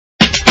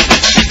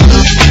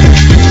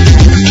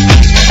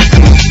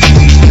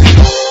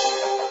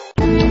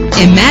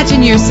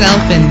Imagine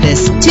yourself in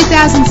this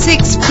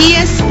 2006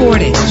 Kia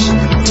Sportage.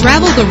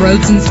 Travel the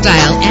roads in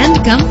style and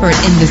comfort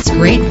in this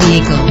great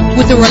vehicle.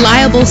 With a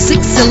reliable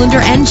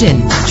 6-cylinder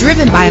engine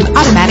driven by an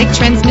automatic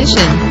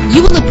transmission,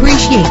 you will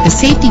appreciate the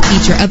safety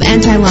feature of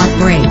anti-lock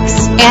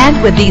brakes. And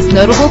with these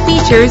notable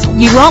features,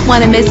 you won't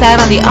want to miss out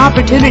on the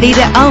opportunity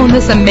to own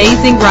this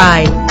amazing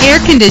ride.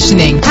 Air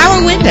conditioning,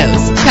 power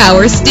windows,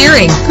 power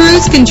steering,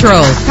 cruise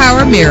control,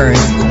 power mirrors,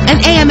 an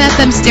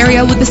AM/FM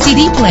stereo with a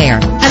CD player,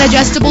 an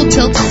adjustable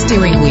tilt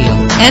steering wheel.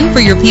 And for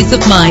your peace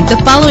of mind, the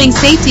following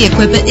safety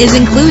equipment is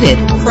included: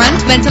 front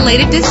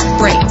ventilated disc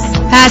brakes,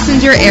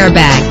 passenger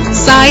airbag,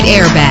 side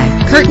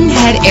airbag, curtain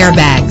head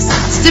airbags,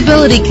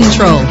 stability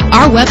control.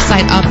 Our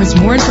website offers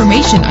more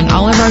information on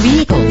all of our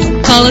vehicles.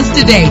 Call us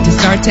today to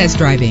start test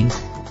driving.